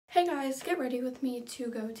Hey guys, get ready with me to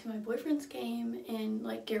go to my boyfriend's game and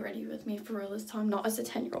like get ready with me for real this time, not as a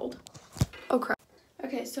 10-year-old. Oh crap.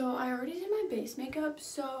 Okay, so I already did my base makeup,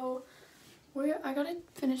 so I gotta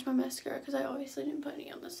finish my mascara because I obviously didn't put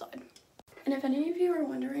any on this side. And if any of you are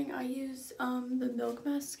wondering, I use the Milk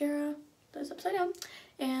mascara that's upside down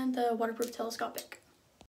and the waterproof telescopic.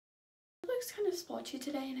 It looks kind of splotchy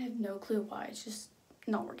today and I have no clue why. It's just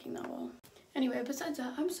not working that well. Anyway, besides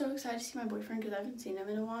that, I'm so excited to see my boyfriend because I haven't seen him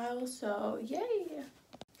in a while, so yay!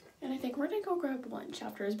 And I think we're gonna go grab lunch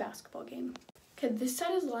after his basketball game. Okay, this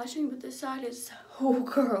side is lashing, but this side is, oh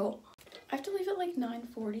girl. I have to leave at like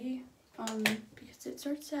 9:40 because it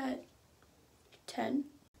starts at 10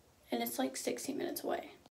 and it's like 16 minutes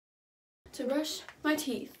away. To brush my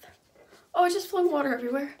teeth. Oh, I just flung water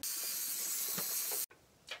everywhere.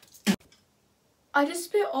 I just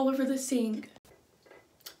spit all over the sink.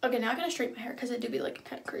 Okay, now I gotta straighten my hair because I do be looking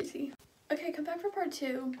kind of crazy. Okay, come back for part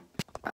 2.